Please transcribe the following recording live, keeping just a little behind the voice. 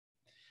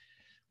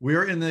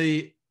We're in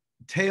the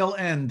tail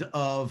end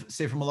of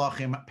Sefer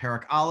Melachim,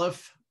 Parak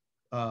Alef.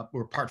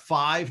 We're part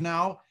 5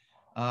 now.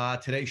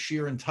 Today's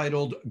shir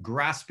entitled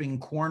Grasping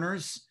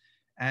Corners.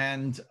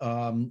 And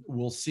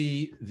we'll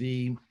see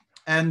the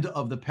end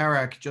of the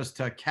parak just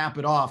to cap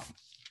it off.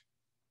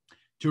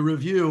 To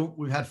review,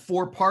 we've had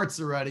 4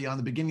 parts already on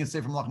the beginning of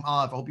Sefer Melachim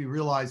Alef. I hope you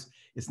realize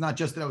it's not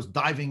just that I was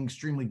diving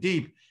extremely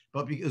deep,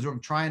 but because I'm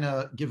trying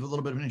to give a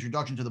little bit of an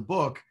introduction to the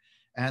book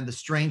and the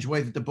strange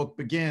way that the book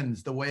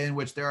begins, the way in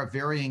which there are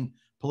varying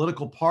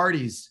political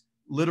parties,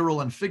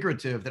 literal and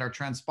figurative, that are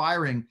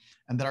transpiring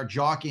and that are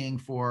jockeying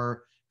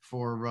for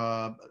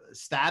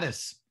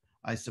status,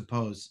 I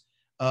suppose.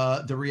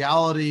 The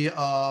reality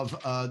of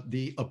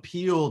the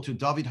appeal to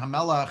David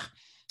HaMelech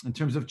in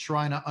terms of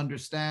trying to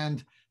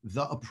understand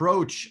the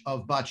approach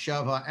of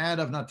Bathsheba and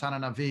of Natan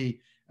HaNavi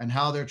and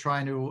how they're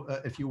trying to,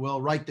 if you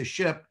will, right the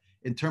ship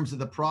in terms of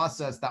the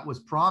process that was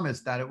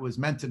promised, that it was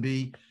meant to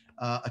be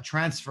a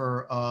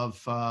transfer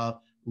of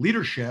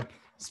leadership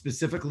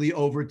specifically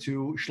over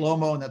to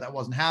Shlomo, and that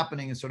wasn't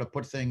happening, and sort of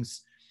put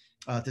things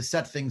to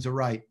set things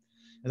aright.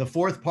 In the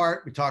 4th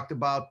part, we talked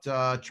about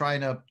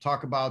trying to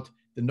talk about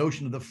the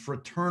notion of the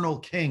fraternal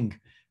king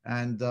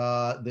and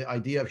the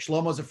idea of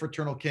Shlomo as a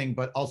fraternal king,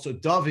 but also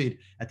David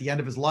at the end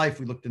of his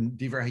life. We looked in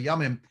Divrei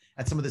Hayamim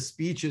at some of the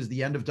speeches,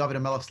 the end of David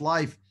HaMelech's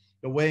life,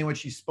 the way in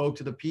which he spoke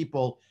to the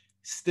people.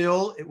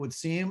 Still, it would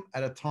seem,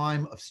 at a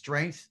time of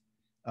strength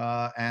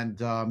and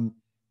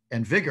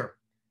vigor.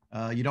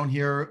 You don't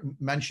hear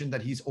mentioned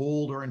that he's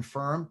old or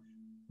infirm,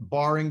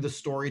 barring the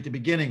story at the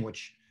beginning,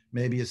 which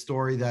may be a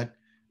story that,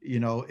 you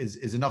know,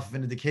 is enough of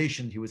an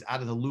indication he was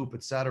out of the loop,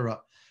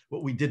 etc.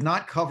 What we did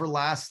not cover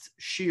last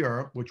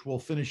shir, which we'll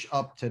finish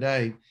up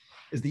today,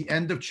 is the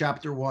end of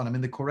chapter 1. I'm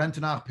in the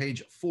Korentanach,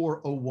 page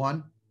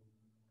 401.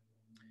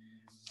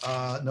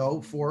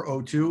 No,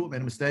 402,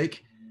 made a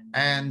mistake.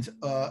 And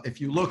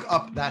if you look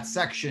up that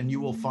section, you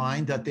will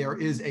find that there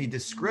is a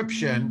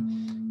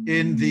description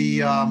in the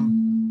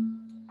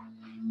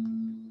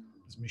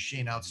this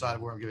machine outside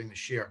where I'm giving the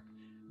shir.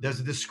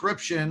 There's a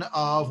description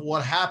of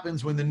what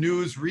happens when the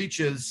news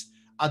reaches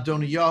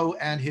Adoniyahu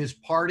and his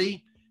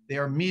party. They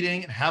are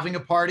meeting and having a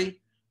party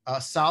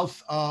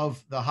south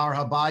of the Har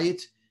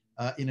HaBayit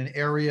in an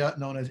area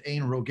known as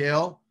Ein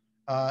Rogel.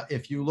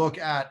 If you look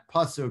at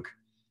Pasuk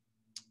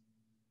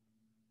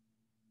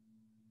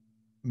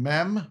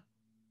Mem,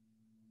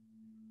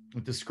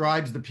 it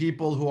describes the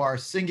people who are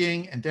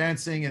singing and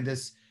dancing, and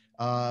this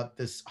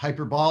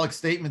hyperbolic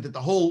statement that the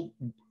whole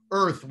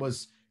earth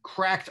was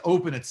cracked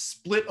open, it's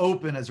split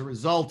open as a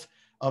result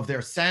of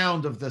their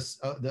sound, of this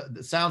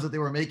the sounds that they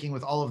were making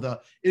with all of the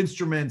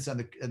instruments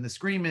and the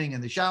screaming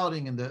and the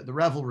shouting and the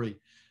revelry.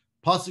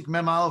 Pasuk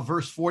Mem Aleph,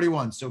 verse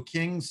 41. So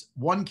Kings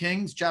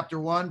chapter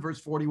 1, verse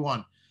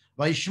 41.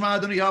 Vayishma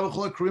Adoniyahu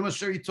v'chol hakruim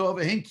asher ito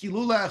v'hem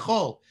kilu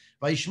la'echol.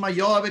 Vayishma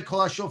Yoav et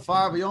kol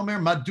hashofar v'yomer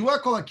madua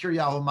kol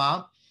hakiryahu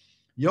ma.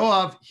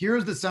 Yoav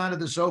hears the sound of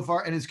the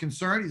shofar and is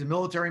concerned. He's a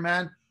military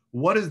man.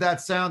 What is that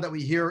sound that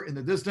we hear in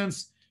the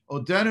distance?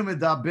 Odenu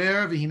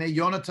medaber v'hine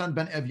Yonatan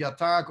ben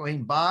Evyatar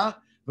kohen ba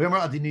v'yomer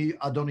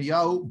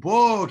Adoniyahu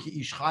bo ki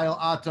ish chayil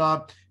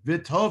ata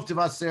v'tov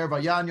tivaser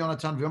v'yan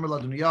Yonatan v'yomer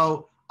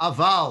l'Adoniyahu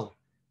aval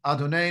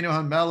Adonenu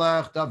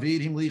HaMelech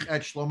David himlich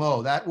et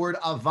Shlomo. That word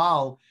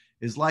aval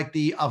is like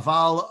the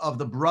aval of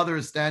the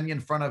brothers standing in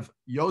front of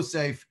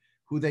Yosef,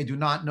 who they do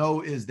not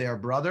know is their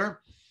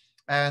brother,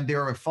 and they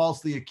are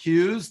falsely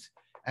accused.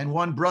 And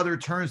one brother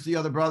turns to the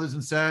other brothers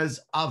and says,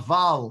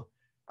 aval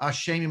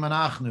Ashemi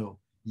manachnu,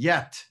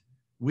 yet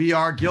we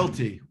are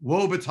guilty.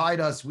 Woe betide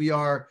us,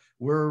 we're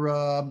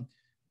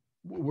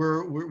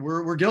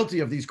guilty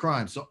of these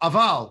crimes. So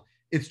aval,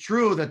 it's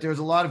true that there's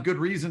a lot of good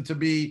reason to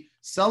be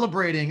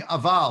celebrating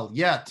aval,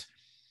 yet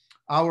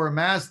our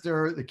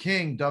master, the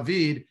king,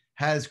 David,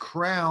 has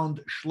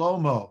crowned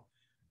Shlomo.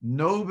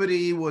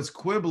 Nobody was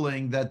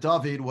quibbling that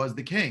David was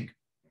the king.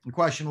 The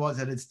question was,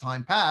 had its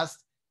time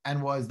passed,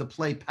 and was the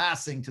play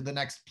passing to the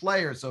next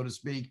player, so to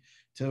speak,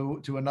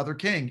 to another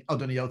king?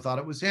 Adoniyahu thought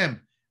it was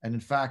him, and in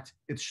fact,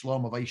 it's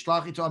Shlomo.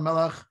 Vayishlach ito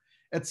HaMelech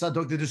et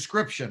Tzadok, the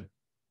description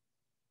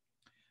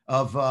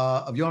of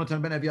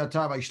Yonatan ben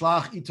Evyatar.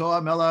 Vayishlach ito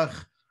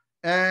HaMelech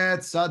et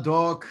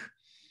Tzadok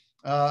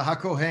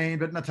HaKohen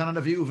bet Natan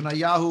HaNavi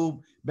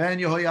uvnayahu ben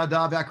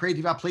Yehoyada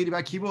v'akreti v'apleti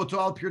v'akivu to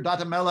al pir dat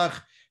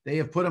HaMelech. They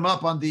have put him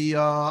up on the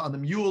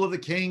mule of the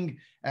king,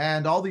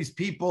 and all these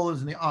people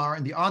are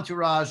in the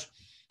entourage.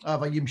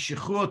 There's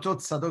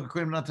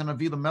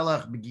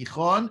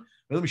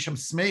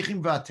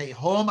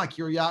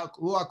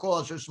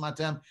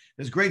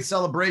great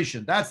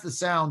celebration. That's the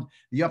sound,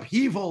 the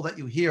upheaval that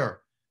you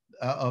hear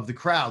of the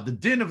crowd, the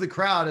din of the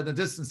crowd at the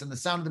distance, and the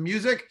sound of the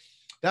music.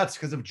 That's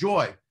because of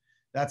joy.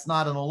 That's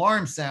not an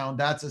alarm sound.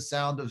 That's a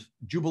sound of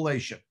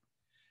jubilation.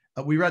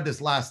 We read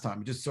this last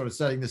time, just sort of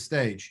setting the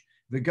stage.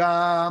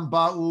 V'gam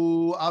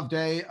ba'u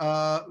avdei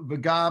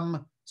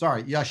v'gam.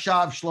 Sorry,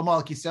 Yashav Shlomo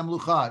al kisem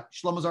luchat.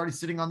 Shlomo's already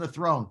sitting on the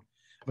throne.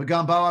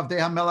 V'gam ba'u avdei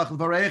hamelech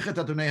l'varechet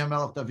Adonai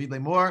hamelech David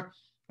lemor.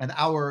 And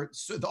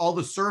all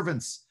the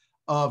servants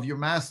of your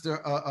master,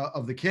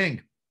 of the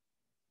king,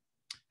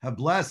 have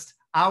blessed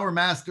our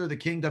master, the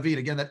King David.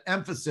 Again, that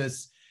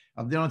emphasis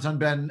of Yonatan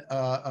ben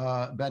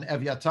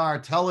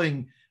Evyatar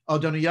telling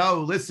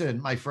Adoniyahu,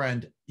 listen, my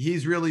friend,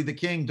 he's really the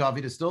king.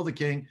 David is still the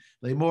king.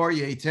 Lemor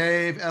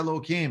yetev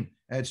Elokim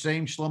et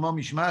shem shlomo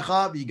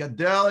mishmecha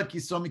v'yigadel et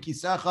kiso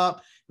mikisecha.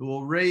 He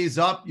will raise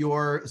up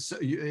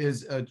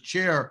his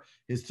chair,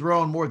 his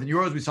throne more than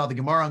yours. We saw the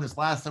Gemara on this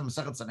last time.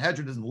 Masechet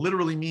Sanhedrin doesn't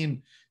literally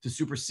mean to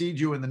supersede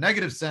you in the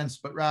negative sense,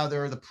 but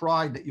rather the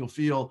pride that you'll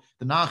feel,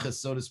 the nachas,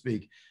 so to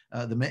speak,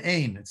 the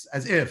me'ain. It's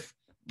as if.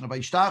 And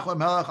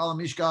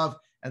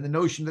the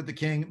notion that the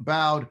king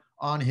bowed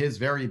on his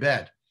very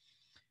bed.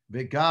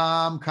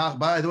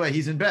 By the way,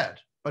 he's in bed,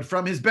 but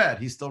from his bed,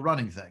 he's still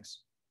running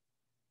things.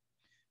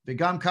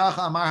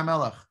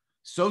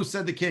 So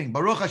said the king,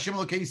 Baruch Hashem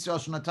Elokei Yisrael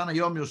shenatan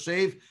hayom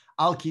yoshev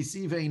al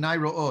kisi ve'einai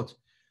ro'ot.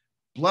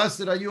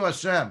 Blessed are you,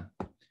 Hashem,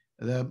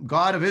 the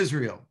God of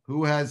Israel,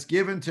 who has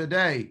given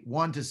today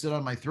one to sit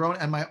on my throne,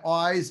 and my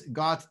eyes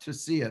got to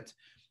see it.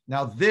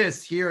 Now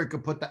this here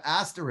could put the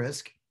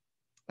asterisk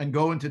and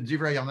go into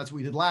Divrei Hayamim. That's what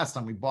we did last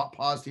time. We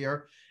paused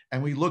here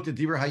and we looked at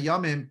Divrei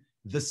Hayamim,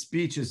 the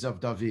speeches of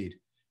David,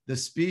 the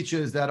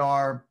speeches that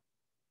are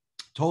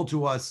told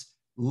to us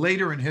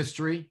later in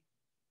history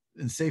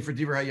in Sefer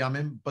Divrei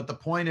Hayamim. But the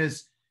point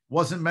is,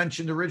 wasn't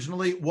mentioned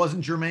originally,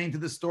 wasn't germane to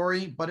the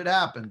story, but it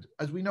happened.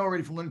 As we know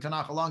already from learning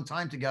Tanakh a long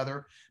time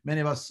together, many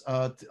of us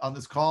on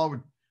this call,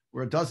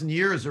 we're a dozen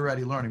years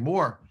already learning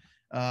more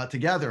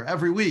together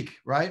every week,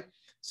 right?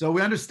 So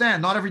we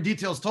understand not every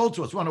detail is told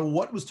to us. We want to know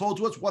what was told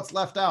to us, what's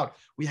left out.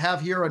 We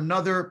have here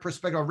another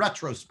perspective, a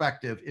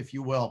retrospective, if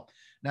you will.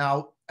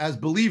 Now, as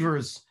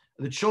believers,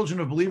 the children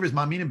of believers,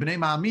 Ma'aminim, B'nai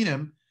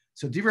Ma'aminim,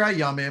 so Divrei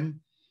Hayamim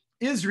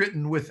is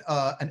written with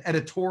an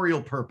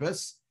editorial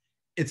purpose.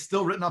 It's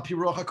still written on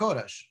Piruach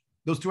HaKodesh.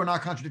 Those two are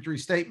not contradictory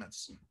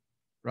statements,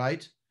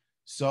 right?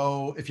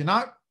 So if you're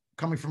not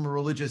coming from a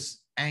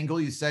religious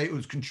angle, you say it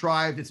was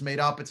contrived, it's made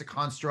up, it's a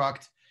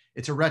construct,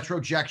 it's a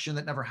retrojection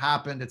that never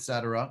happened,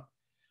 etc.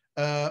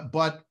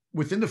 But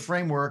within the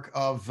framework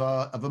of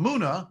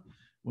Emunah,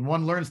 when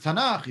one learns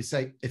Tanakh, you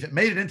say, if it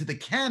made it into the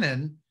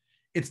canon,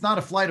 it's not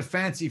a flight of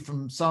fancy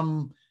from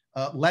some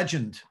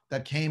legend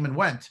that came and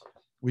went.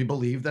 We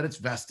believe that it's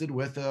vested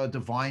with a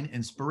divine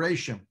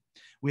inspiration.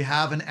 We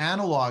have an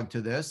analog to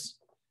this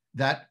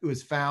that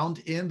was found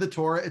in the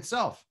Torah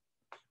itself.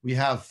 We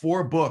have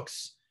 4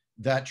 books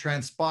that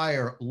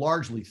transpire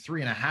largely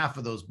 3.5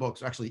 of those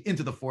books, actually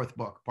into the 4th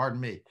book,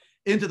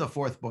 into the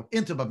 4th book,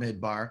 into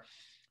Bamidbar,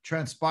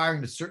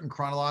 transpiring a certain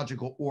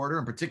chronological order,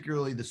 and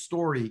particularly the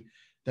stories,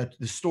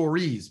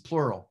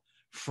 plural,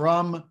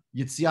 from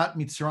Yetziat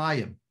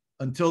Mitzrayim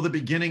until the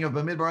beginning of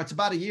Bamidbar. It's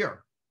about a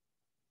year.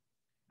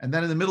 And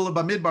then in the middle of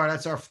Bamidbar,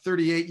 that's our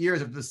 38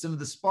 years after the sin of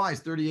the spies,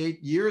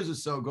 38 years or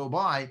so go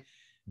by.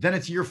 Then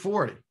it's year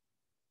 40.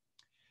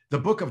 The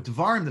book of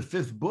Devarim, the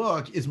 5th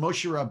book, is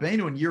Moshe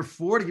Rabbeinu in year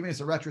 40, giving us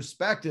a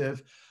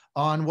retrospective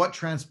on what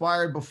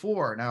transpired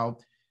before. Now,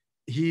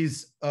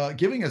 he's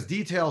giving us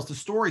details to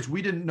stories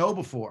we didn't know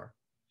before.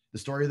 The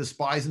story of the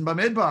spies in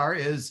Bamidbar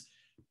is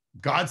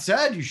God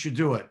said you should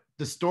do it.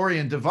 The story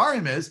in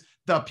Devarim is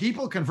the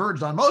people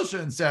converged on Moshe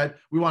and said,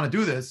 we want to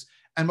do this.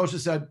 And Moshe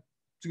said,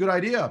 it's a good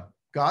idea.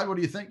 God, what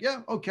do you think?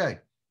 Yeah, okay,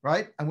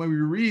 right? And when we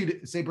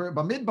read Sefer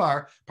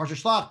Bamidbar,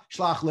 Parsha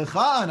Shlach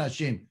Lecha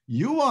Anashim,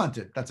 you want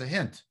it. That's a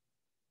hint.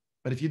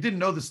 But if you didn't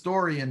know the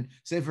story in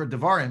Sefer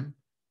Devarim,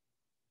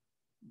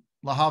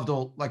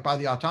 lahavdol, like by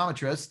the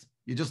optometrist,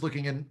 you're just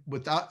looking in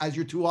without, as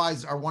your 2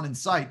 eyes are one in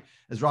sight,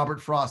 as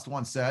Robert Frost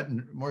once said,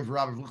 and more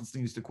Robert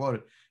Lichtenstein used to quote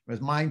it, whereas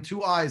mine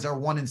 2 eyes are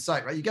one in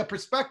sight, right? You get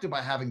perspective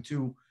by having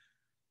two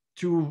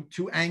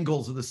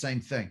angles of the same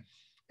thing.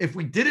 If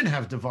we didn't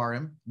have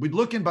Devarim, we'd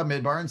look in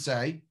Bamidbar and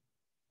say,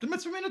 the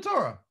mitzvah min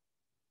Torah.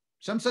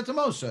 Shem said to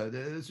Moshe,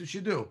 this is what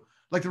you do.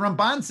 Like the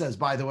Ramban says,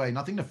 by the way,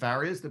 nothing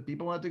nefarious, that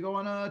people had to go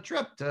on a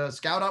trip to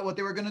scout out what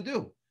they were going to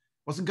do.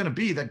 It wasn't going to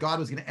be that God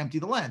was going to empty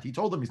the land. He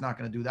told them he's not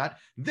going to do that.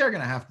 They're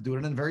going to have to do it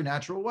in a very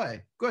natural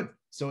way. Good.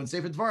 So in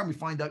Sefer Devarim, we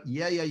find out,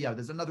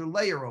 there's another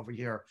layer over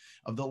here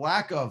of the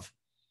lack of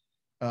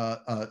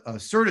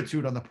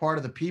certitude on the part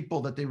of the people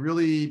that they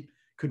really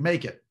could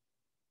make it.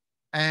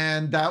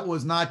 And that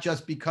was not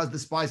just because the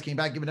spies came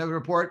back, giving a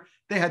report.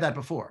 They had that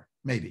before,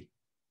 maybe.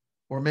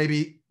 Or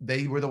maybe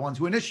they were the ones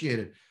who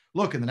initiated.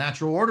 Look, in the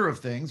natural order of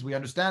things, we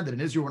understand that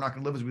in Israel, we're not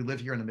going to live as we live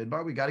here in the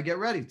Midbar. We got to get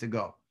ready to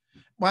go.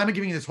 Why am I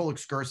giving you this whole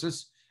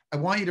excursus? I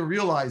want you to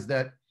realize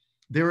that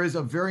there is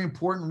a very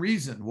important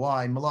reason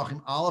why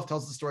Melachim Alef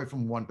tells the story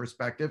from one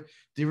perspective,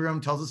 Divrei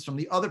Hayamim tells us from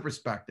the other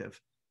perspective.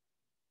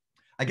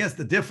 I guess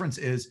the difference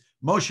is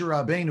Moshe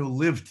Rabbeinu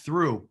lived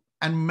through,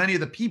 and many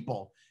of the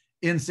people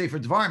in Sefer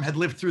Devarim had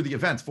lived through the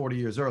events 40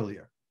 years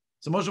earlier.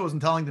 So Moshe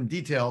wasn't telling them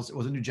details. It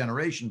was a new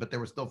generation, but there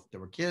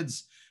were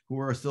kids who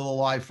were still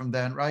alive from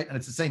then, right? And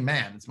it's the same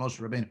man. It's Moshe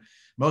Rabbeinu.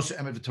 Moshe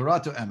Emet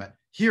v'Torato Emet.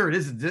 Here it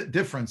is a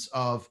difference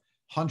of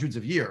hundreds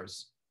of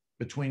years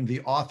between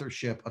the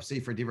authorship of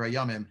Sefer Divrei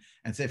Hayamim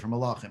and Sefer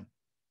Melachim.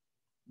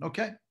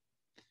 Okay.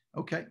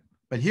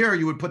 But here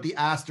you would put the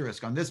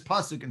asterisk on this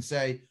pasuk and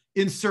say,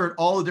 insert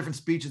all the different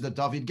speeches that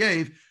David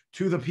gave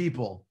to the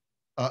people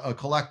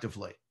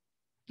collectively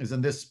is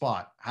in this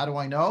spot. How do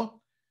I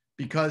know?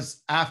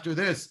 Because after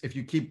this, if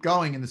you keep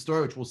going in the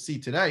story, which we'll see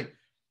today,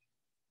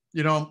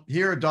 you don't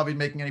hear David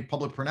making any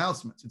public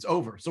pronouncements. It's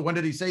over. So when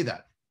did he say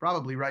that?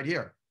 Probably right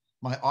here.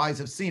 My eyes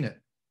have seen it.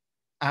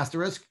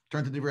 Asterisk,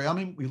 turn to Divrei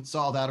Yamim. We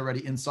saw that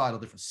already inside all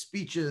different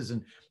speeches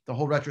and the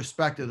whole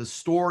retrospective, the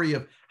story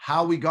of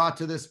how we got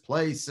to this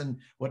place and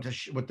what the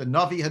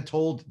Navi had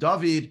told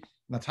David,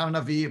 Natan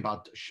Navi,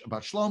 about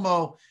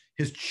Shlomo,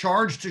 his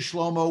charge to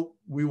Shlomo.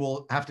 We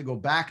will have to go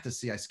back to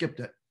see. I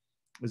skipped it.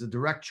 There's a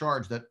direct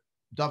charge that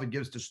David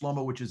gives to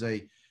Shlomo, which is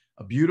a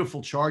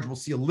beautiful charge. We'll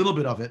see a little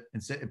bit of it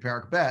in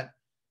Parak Bet,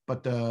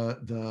 but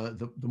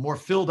the more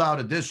filled out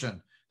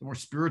edition, the more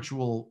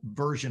spiritual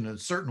version in a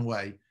certain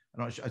way,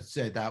 I'd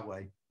say it that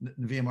way.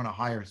 Nevi'im on a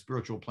higher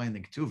spiritual plane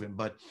than Ketuvim,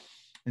 but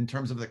in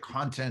terms of the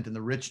content and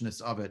the richness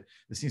of it,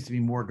 there seems to be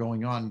more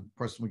going on. Of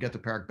course, when we get to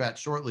Parak Bet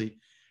shortly,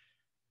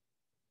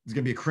 there's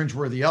going to be a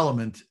cringeworthy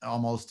element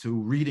almost to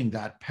reading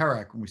that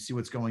parak when we see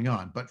what's going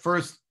on. But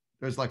first,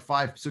 there's like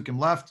 5 psukim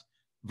left.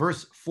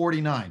 Verse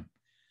 49.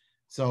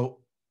 So,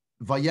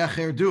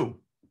 Vayecherdu.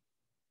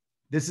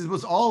 This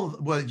was all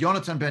what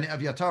Yonatan ben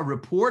Aviatar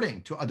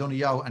reporting to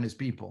Adoniyahu and his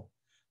people.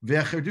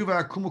 Everyone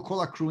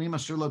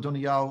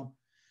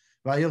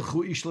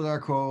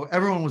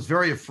was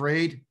very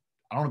afraid.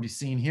 I don't want to be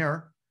seen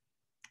here,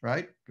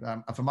 right?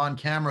 If I'm on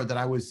camera that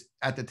I was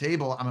at the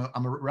table,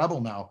 I'm a rebel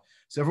now.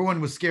 So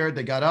everyone was scared.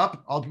 They got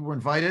up. All people were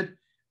invited,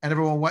 and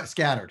everyone went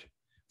scattered.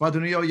 He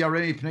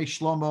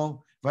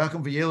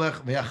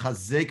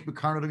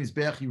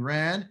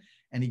ran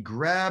and he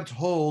grabbed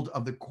hold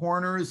of the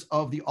corners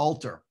of the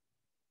altar.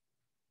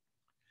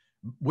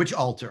 Which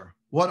altar?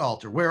 What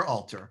altar? Where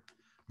altar?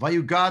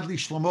 Vayugadli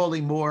Shlomo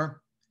lemor,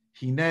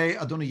 hine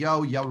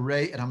Adoniyahu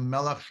yarei et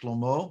hamelach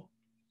Shlomo,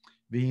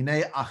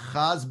 v'hine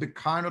achaz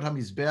bekarnot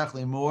hamizbeach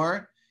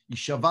lemor,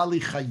 yishava li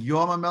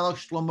chayom hamelach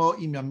Shlomo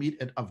im yamit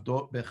et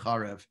avdo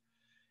becharev.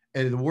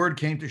 And the word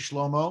came to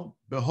Shlomo,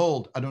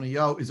 behold,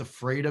 Adoniyahu is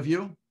afraid of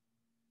you,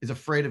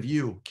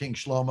 King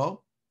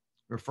Shlomo,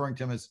 referring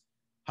to him as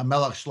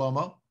Hamelach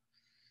Shlomo.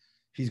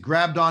 He's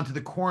grabbed onto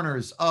the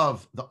corners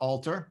of the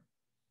altar,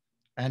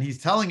 and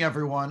he's telling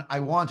everyone, I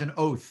want an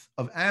oath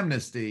of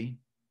amnesty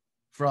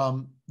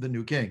from the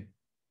new king,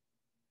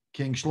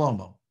 King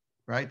Shlomo,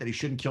 right? That he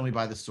shouldn't kill me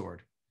by the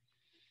sword.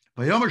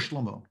 Vayomer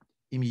Shlomo,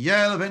 im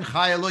yel ben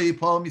chaya lo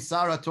yipol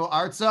misarato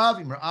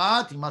artzav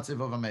imra'at imatzev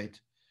avamet.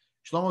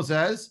 Shlomo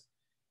says,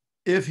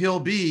 if he'll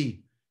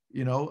be,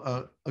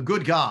 a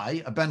good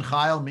guy, a ben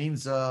chayil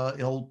means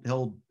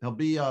he'll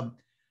be a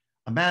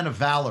man of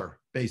valor,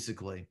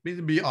 basically,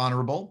 be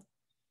honorable.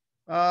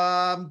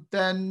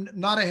 Then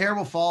not a hair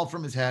will fall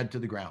from his head to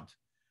the ground.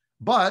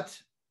 But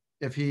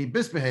if he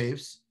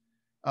misbehaves,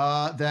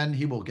 then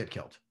he will get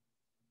killed.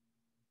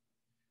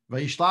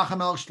 Vayishlach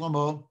hamelech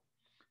Shlomo,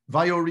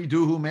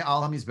 vayoriduhu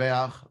me'al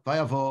hamizbeach,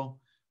 vayavo,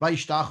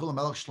 vayishtachu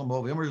l'melech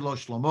Shlomo, v'yomer lo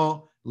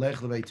Shlomo, lech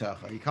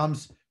leveitecha. He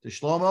comes to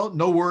Shlomo,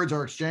 no words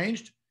are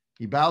exchanged.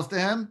 He bows to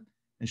him,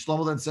 and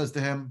Shlomo then says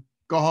to him,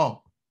 go home.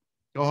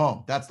 Go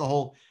home. That's the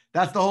whole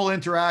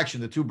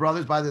interaction. The two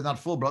brothers, by the way, not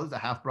full brothers, they're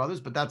half brothers,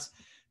 but that's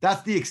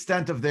the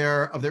extent of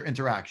their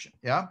interaction.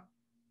 Yeah.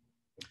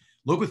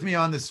 Look with me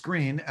on the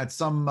screen at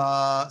some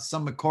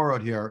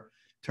makorot here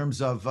in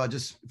terms of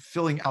just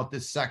filling out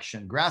this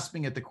section,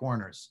 grasping at the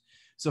corners.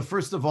 So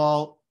first of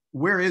all,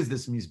 where is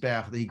this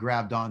mizbeach that he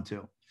grabbed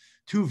onto?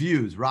 Two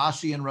views,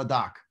 Rashi and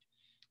Radak.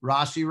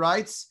 Rashi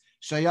writes,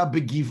 Shaya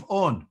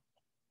begivon.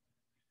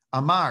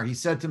 Amar, he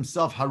said to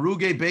himself,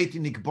 Haruge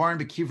beitin nikbarn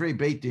bekivrei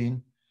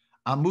beitin,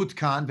 amut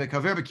kan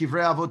vekaver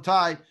bekivrei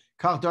avotai.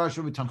 The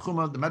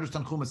Medrash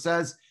Tanchuma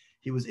says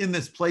he was in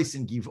this place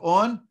in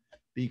Giv'on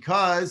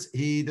because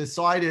he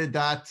decided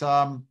that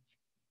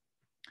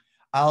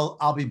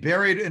I'll be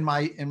buried in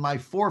my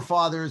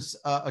forefathers'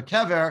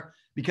 kever,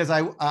 because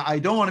I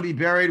don't want to be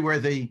buried where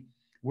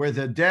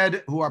the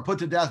dead who are put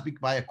to death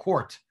by a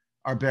court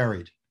are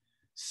buried.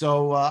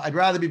 So I'd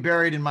rather be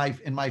buried in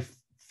my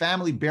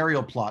family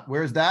burial plot.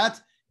 Where's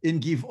that? In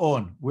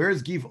Giv'on.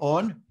 Where's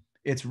Giv'on?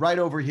 It's right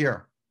over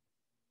here.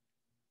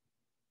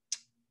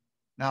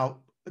 Now,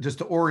 just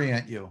to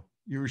orient you,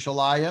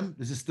 Yerushalayim,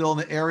 this is still in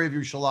the area of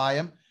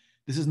Yerushalayim.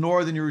 This is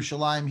northern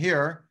Yerushalayim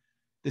here.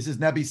 This is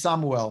Nebi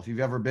Samuel, if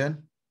you've ever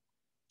been.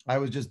 I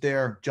was just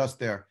there.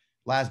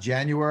 Last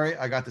January,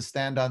 I got to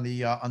stand on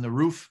the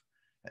roof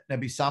at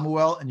Nebi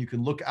Samuel, and you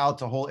can look out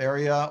the whole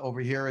area. Over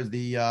here is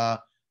the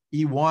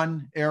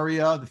E1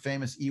 area, the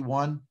famous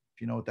E1, if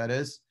you know what that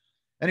is.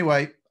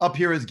 Anyway, up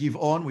here is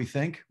Giv'on, we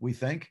think,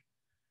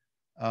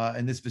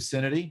 in this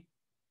vicinity.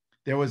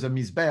 There was a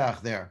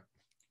Mizbeach there.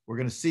 We're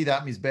going to see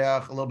that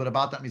Mizbeach, a little bit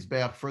about that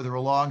Mizbeach further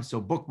along,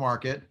 so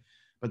bookmark it.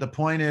 But the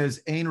point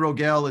is, Ein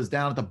Rogel is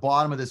down at the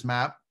bottom of this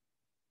map.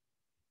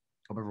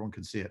 Hope everyone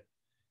can see it.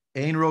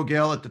 Ein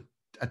Rogel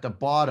at the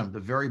bottom, the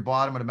very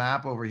bottom of the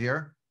map over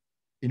here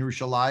in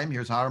Yerushalayim.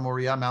 Here's Har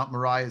Moriah, Mount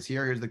Moriah is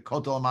here. Here's the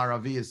Kotel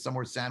Maravi is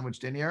somewhere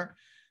sandwiched in here.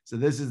 So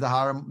this is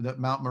the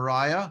Mount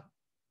Moriah.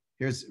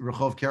 Here's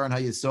Rehov Keren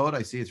HaYesod.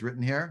 I see it's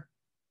written here,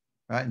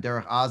 right? In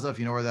Derech Aza, if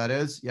you know where that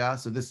is. Yeah,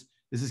 so this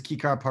is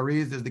Kikar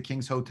Paris. There's the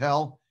King's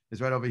Hotel.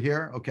 Is right over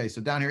here. Okay,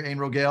 so down here, Ein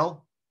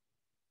Rogel.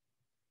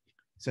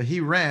 So he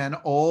ran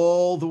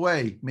all the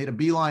way, made a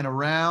beeline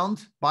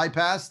around,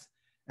 bypassed,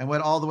 and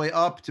went all the way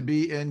up to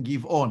be in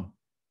Giv'on.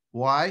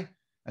 Why?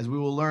 As we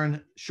will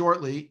learn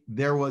shortly,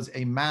 there was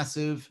a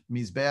massive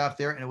Mizbeach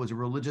there, and it was a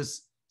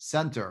religious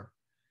center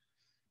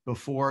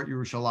before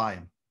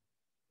Yerushalayim.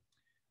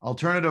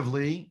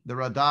 Alternatively, the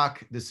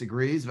Radak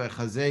disagrees.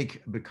 V'chazek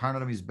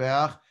b'karnot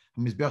Mizbeach,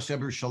 Mizbeach sheb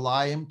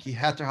Yerushalayim, ki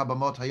heter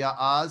habamot haya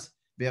az,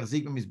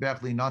 v'chazek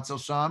b'mizbeach li natzel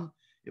sham.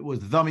 It was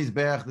the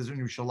Mizbeach, this is in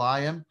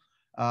Yerushalayim,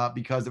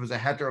 because there was a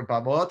heter of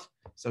bamot,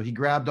 so he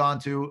grabbed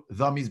onto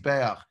the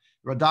Mizbeach.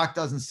 Radak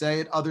doesn't say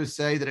it. Others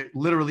say that it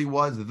literally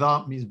was the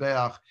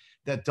Mizbeach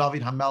that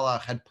David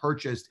HaMelech had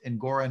purchased in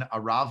Goren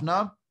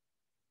Aravna.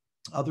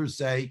 Others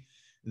say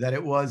that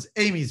it was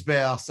a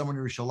Mizbeach, somewhere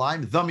in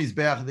Yerushalayim, the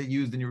Mizbeach they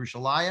used in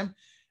Yerushalayim.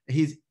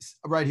 He's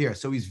right here,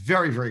 so he's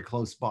very, very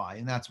close by,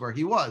 and that's where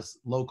he was,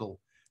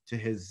 local to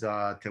his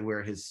to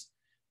where his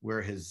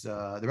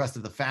the rest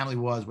of the family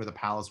was, where the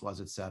palace was,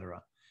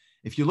 etc.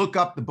 If you look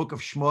up the book of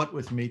Shmot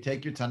with me,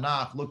 take your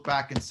Tanakh, look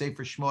back in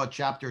Sefer Shmot,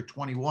 chapter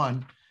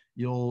 21,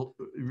 you'll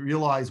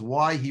realize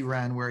why he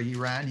ran where he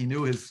ran. He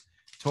knew his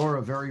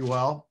Torah very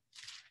well.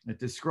 It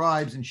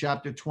describes in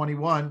chapter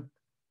 21,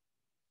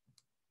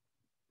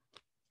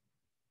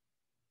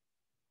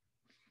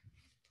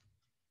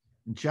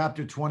 in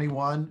Parshat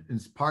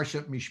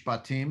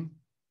Mishpatim,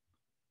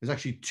 there's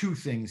actually two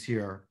things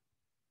here.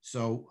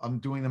 So I'm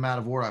doing them out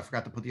of order. I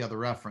forgot to put the other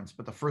reference,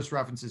 but the first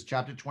reference is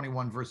chapter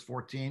 21, verse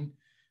 14.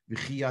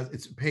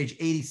 It's page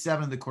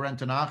 87 of the Koren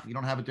Tanakh. If you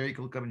don't have it there, you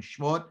can look up in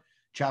Shmot,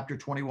 chapter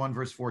 21,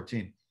 verse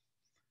 14.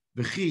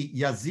 If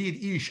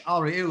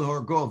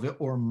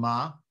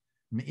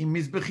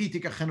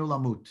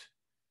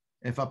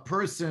a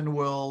person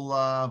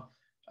will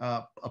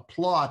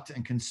plot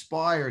and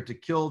conspire to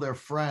kill their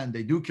friend,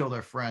 they do kill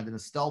their friend in a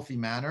stealthy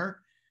manner,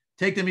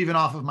 take them even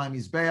off of my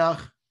Mizbeach,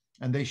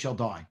 and they shall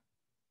die.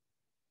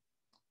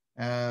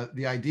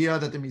 The idea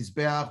that the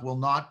Mizbeach will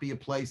not be a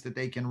place that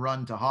they can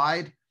run to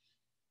hide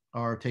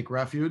or take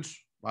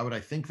refuge. Why would I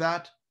think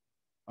that?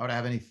 Why would I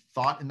have any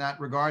thought in that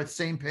regard?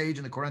 Same page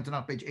in the Koren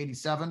Tanakh, page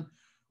 87,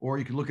 or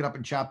you can look it up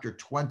in chapter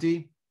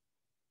 20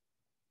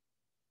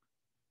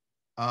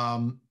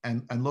 and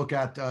look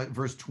at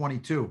verse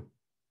 22.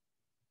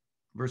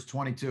 Verse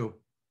 22.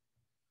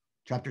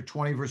 Chapter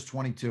 20, verse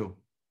 22.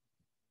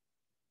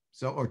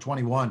 So, or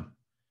 21.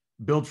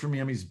 Build for me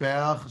a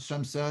Mizbeach,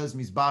 Hashem says,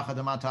 Mizbach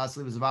Adamat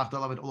Asli, V'zvachta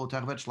Lavet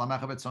Olotechavet,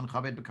 Shlamechabet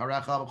Sonchavet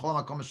B'karecha,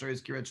 V'chol HaKom Asher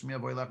Yizkiret Shmi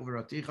Avoy Lechu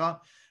V'raticha.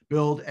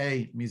 Build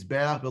a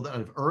Mizbeach, build it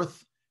out of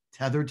earth,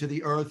 tethered to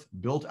the earth,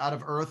 built out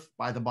of earth.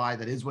 By the by,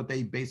 that is what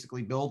they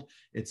basically build.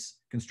 It's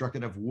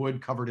constructed of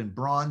wood covered in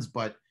bronze,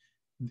 but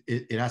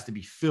it has to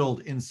be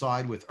filled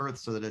inside with earth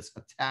so that it's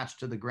attached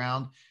to the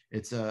ground.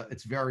 It's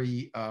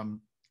very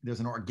there's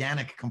an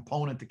organic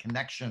component, the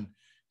connection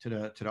to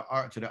the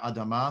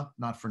Adama.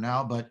 Not for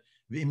now, but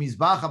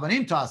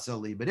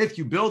if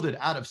you build it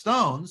out of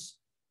stones,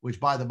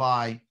 which by the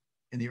by,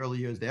 in the early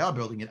years they are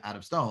building it out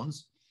of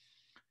stones.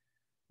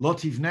 Lo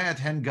tivnet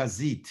hen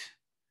gazit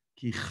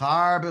ki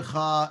char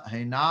becha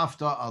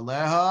henafta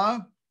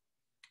aleha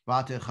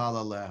vatechal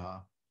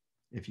aleha.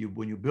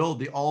 When you build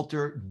the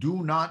altar,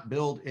 do not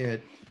build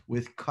it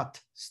with cut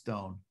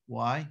stone.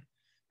 Why?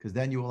 Because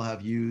then you will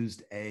have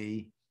used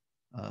a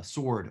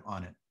sword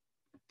on it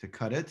to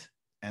cut it,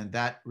 and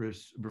that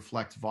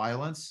reflects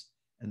violence,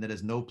 and that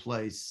has no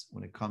place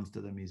when it comes to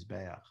the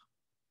Mizbeach.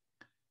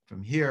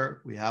 From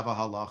here, we have a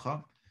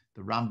halacha.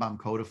 The Rambam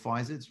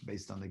codifies it. It's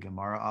based on the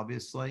Gemara,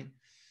 obviously.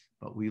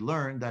 But we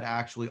learned that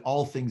actually,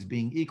 all things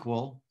being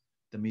equal,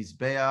 the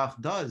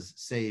Mizbeach does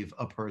save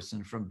a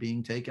person from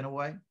being taken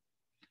away.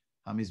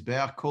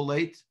 HaMizbeach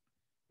koleit,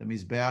 the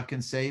Mizbeach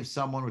can save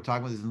someone. We're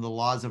talking about this in the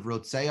laws of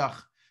Rotseach,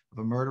 of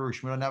a murderer,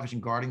 Shmira Nefesh,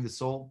 and guarding the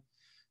soul.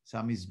 So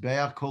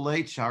HaMizbeach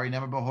koleit, Shari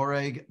Nemer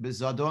Behoreg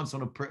Bezadon. So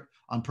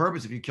on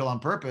purpose, if you kill on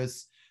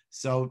purpose,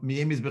 so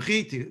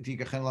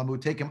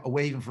take him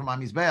away even from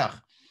HaMizbeach.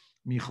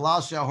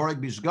 Michlal Shehoreg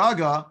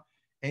Bishgaga,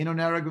 Eino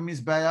Nereg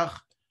B'Mizbeach.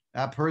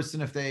 That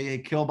person, if they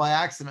kill by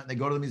accident, they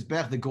go to the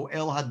Mizbeach, the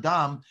Goel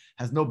Hadam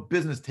has no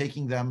business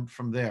taking them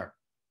from there,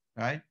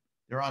 right?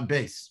 They're on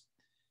base.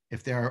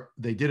 If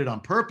they did it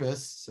on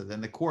purpose, so then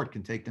the court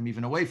can take them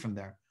even away from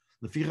there.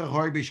 It's like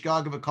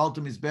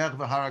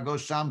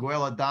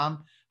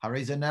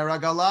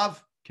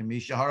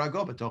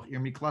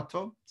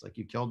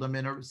you killed them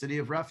in a city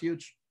of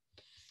refuge.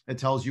 It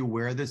tells you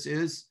where this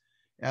is.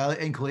 It has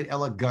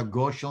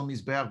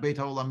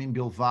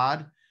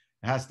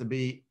to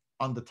be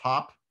on the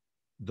top,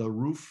 the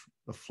roof,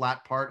 the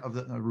flat part of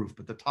the roof,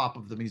 but the top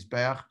of the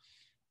Mizbeach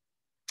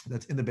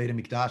that's in the Beit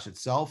HaMikdash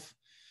itself.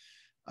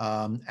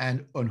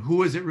 And on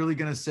who is it really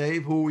going to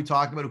save? Who are we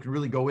talking about who can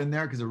really go in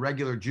there? Because a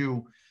regular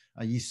Jew,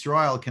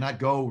 Yisrael, cannot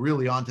go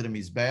really onto the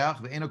Mizbeach.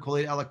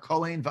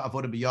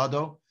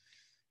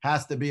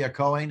 Has to be a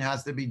Kohen,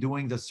 has to be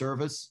doing the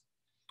service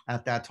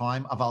at that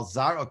time.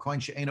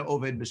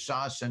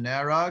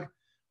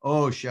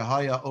 Oh,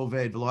 shehaya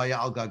oved v'lohaya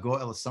al gago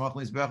el samach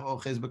mizbech o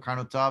ches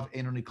bekarnotav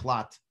eno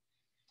niklat.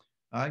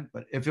 Right?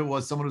 But if it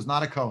was someone who's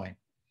not a Kohen,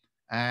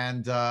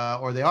 and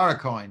or they are a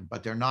Kohen,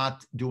 but they're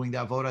not doing the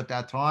avodah at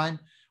that time,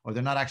 or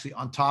they're not actually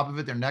on top of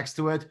it, they're next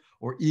to it,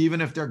 or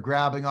even if they're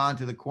grabbing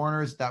onto the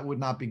corners, that would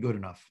not be good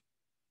enough.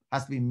 It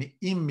has to be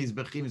im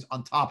mizbechim is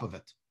on top of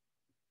it.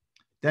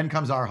 Then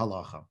comes our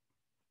halacha.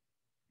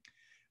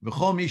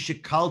 V'chol mi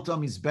shekalta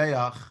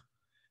mizbeach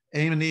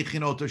as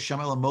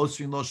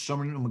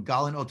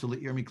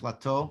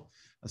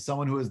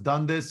someone who has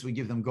done this, we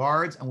give them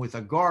guards, and with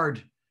a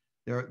guard,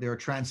 they're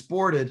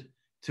transported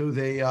to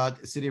the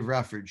city of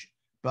refuge.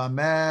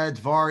 B'amed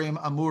varim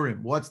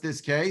amurim. What's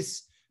this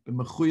case?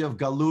 B'mechuyav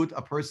galut,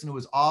 a person who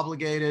is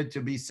obligated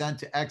to be sent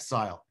to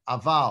exile.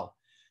 Aval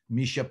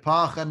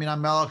mishapacha min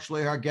hamelach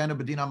shlo yahargenu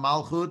b'din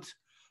hamalchut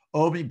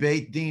o mi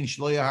beit din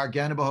shlo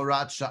yahargenu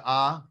b'horat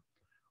sha'ah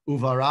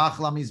uvarach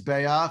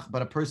lamizbeach.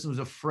 But a person who's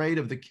afraid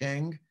of the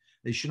king,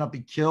 they should not be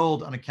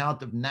killed on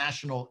account of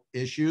national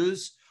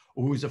issues,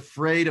 or who's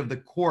afraid of the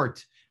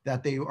court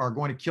that they are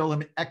going to kill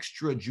him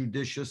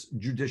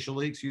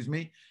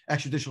extrajudicially,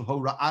 extrajudicial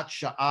hora'at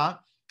sha'ah,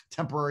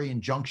 temporary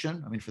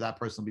injunction. I mean, for that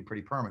person, it'll be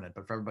pretty permanent,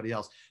 but for everybody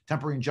else,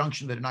 temporary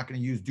injunction that they're not going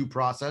to use due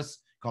process,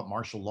 called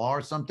martial law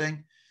or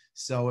something.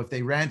 So if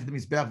they ran to the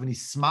mizbech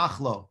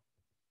v'nismachlo,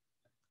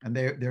 and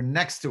they're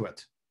next to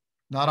it,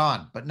 not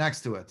on, but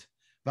next to it,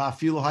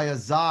 va'afilu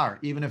hayazar,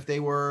 even if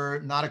they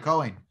were not a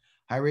Kohen,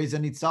 Hayreza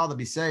nitzal, to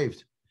be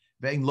saved.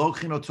 Ve'in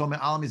lochin oto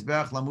me'al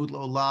mizbech lamut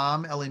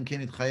le'olam elim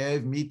kenit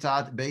chayev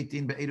mitat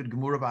beitin be'edut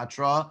gemura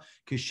ba'atra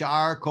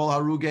kishar kol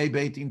harugei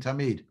beitin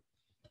tamid.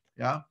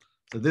 Yeah.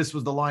 So this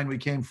was the line we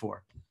came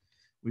for.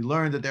 We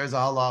learned that there's a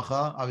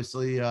halacha.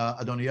 Obviously,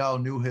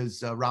 Adoniyahu knew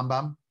his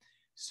Rambam,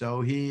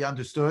 so he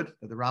understood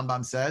that the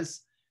Rambam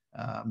says,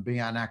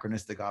 being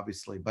anachronistic,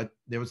 obviously, but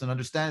there was an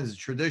understanding, there's a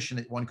tradition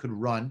that one could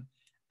run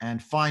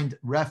and find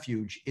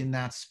refuge in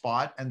that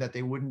spot, and that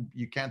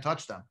you can't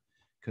touch them,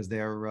 because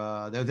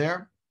they're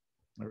there,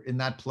 they're in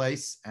that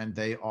place, and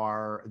they're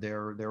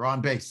on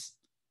base.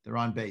 They're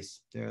on base.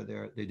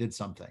 They did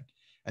something,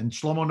 and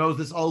Shlomo knows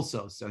this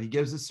also, so he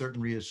gives a certain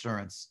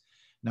reassurance.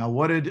 Now,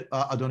 what did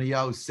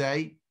Adoniyahu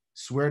say?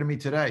 Swear to me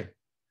today.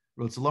 Today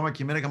was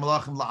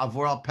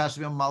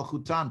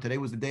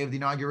the day of the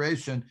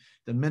inauguration.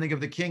 The minig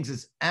of the kings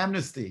is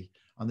amnesty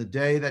on the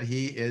day that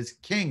he is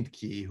king.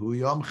 Ki hu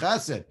yom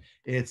chesed.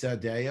 It's a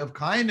day of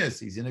kindness.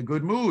 He's in a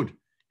good mood.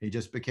 He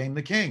just became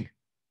the king.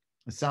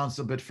 It sounds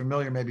a bit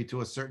familiar maybe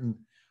to a certain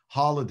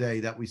holiday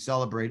that we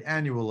celebrate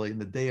annually, in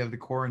the day of the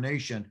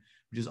coronation,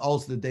 which is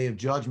also the day of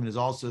judgment, is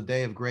also a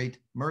day of great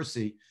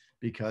mercy,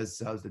 because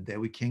that was the day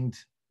we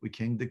kinged the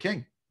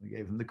king. We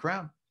gave him the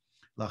crown.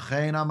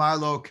 Lachein amar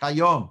lo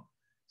kayom.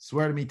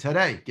 Swear to me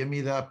today. Give me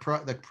the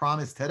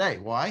promise today.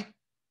 Why?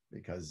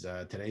 Because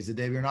today's the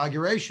day of your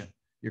inauguration,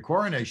 your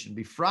coronation.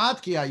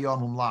 Bifrat ki hayom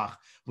humlach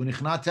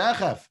v'nichna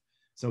techef.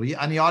 So he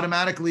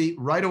automatically,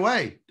 right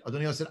away,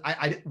 Adoniyahu said,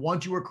 I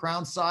once you were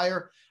crowned,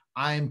 sire,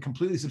 I'm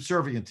completely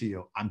subservient to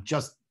you. I'm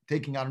just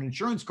taking out an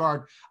insurance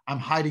card. I'm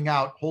hiding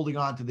out, holding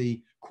on to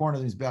the corner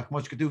of his back.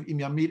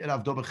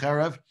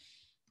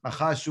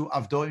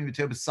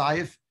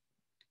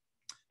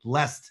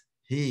 Lest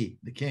he,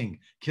 the king,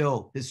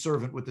 kill his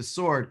servant with the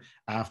sword.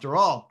 After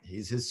all,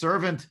 he's his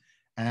servant.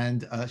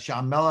 And the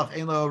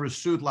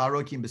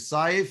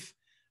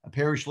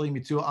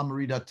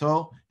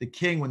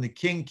king, when the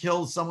king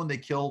kills someone, they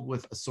kill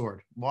with a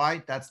sword.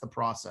 Why? That's the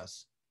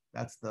process.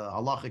 That's the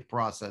halachic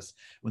process.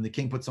 When the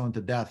king puts someone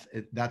to death,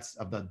 that's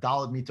of the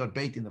daled mitot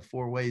beitin, the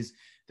 4 ways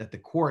that the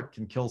court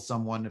can kill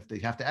someone if they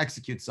have to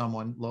execute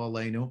someone, lo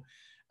aleinu.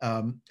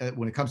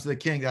 When it comes to the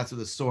king, that's with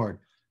a sword.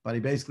 But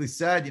he basically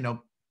said,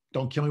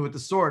 don't kill me with the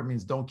sword. It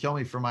means don't kill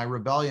me for my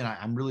rebellion.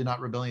 I'm really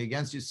not rebelling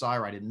against you,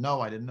 sire. I didn't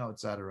know,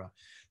 etc.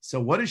 So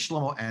what did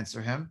Shlomo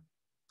answer him?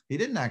 He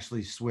didn't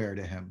actually swear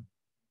to him.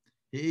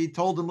 He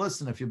told him,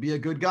 listen, if you'll be a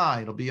good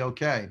guy, it'll be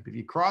okay. If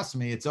you cross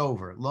me, it's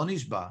over. Lo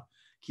nishba.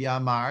 Ki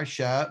amar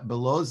she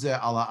below ze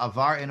ala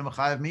avar enu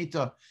mechayev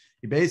mita.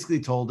 He basically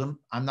told him,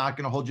 I'm not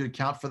going to hold you to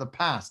account for the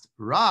past.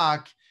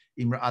 Rak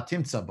imra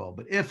atim tzabo.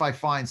 But if I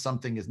find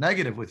something is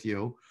negative with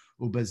you,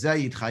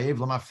 ubezeh yitchayev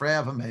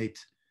lamafreya v'meit,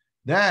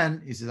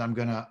 then he says, I'm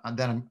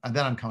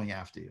coming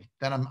after you.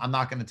 Then I'm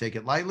not going to take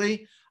it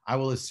lightly. I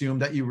will assume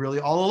that you really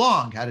all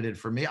along had it in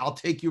for me. I'll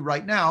take you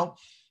right now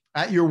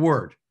at your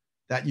word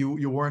that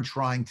you weren't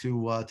trying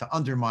to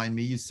undermine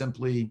me.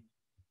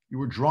 You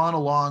were drawn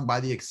along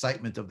by the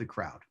excitement of the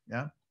crowd.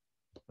 Yeah,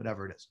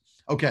 whatever it is.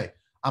 Okay,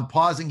 I'm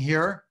pausing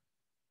here.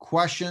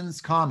 Questions,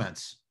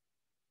 comments?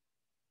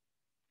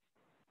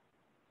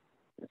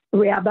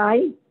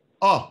 Rabbi?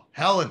 Oh,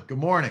 Helen, good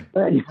morning.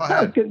 Go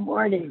ahead. Good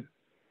morning.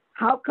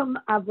 How come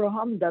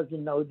Abraham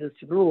doesn't know this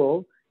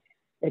rule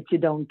that you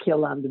don't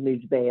kill on the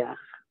Mizbeach?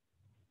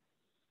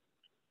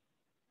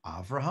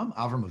 Avram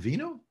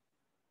Avinu?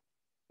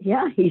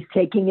 Yeah, he's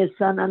taking his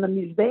son on the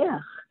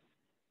Mizbeach.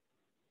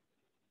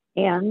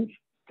 And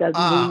doesn't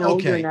he know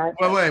okay. you're not,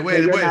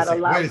 wait a second.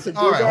 allowed to do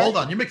All right, that? hold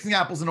on. You're mixing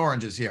apples and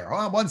oranges here.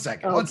 Hold on, one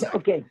second.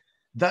 Okay.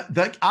 The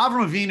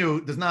Avram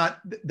Avinu does not,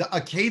 the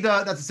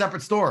Akedah, that's a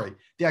separate story.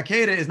 The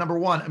Akedah is number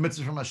one, a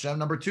mitzvah from Hashem.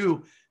 Number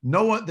two, the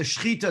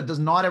Shechita does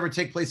not ever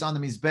take place on the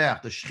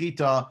Mizbech. The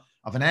Shechita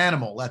of an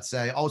animal, let's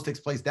say, always takes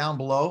place down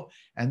below,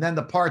 and then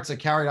the parts are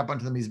carried up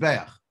onto the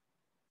Mizbech,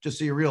 just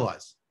so you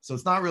realize. So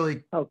it's not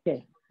really,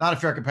 Okay. not a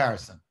fair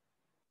comparison.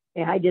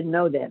 Yeah, I didn't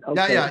know that.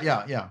 Okay.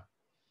 Yeah.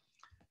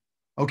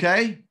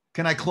 Okay.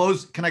 Can I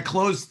close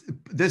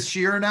this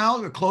year now?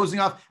 We're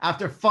closing off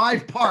after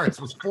 5 parts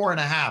was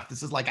 4.5.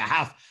 This is like a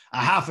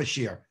half a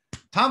shear.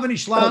 Tam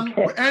v'nishlam,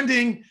 Okay. we're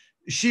ending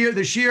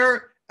the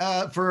shear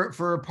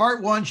for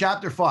part 1,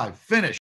 chapter 5. Finish.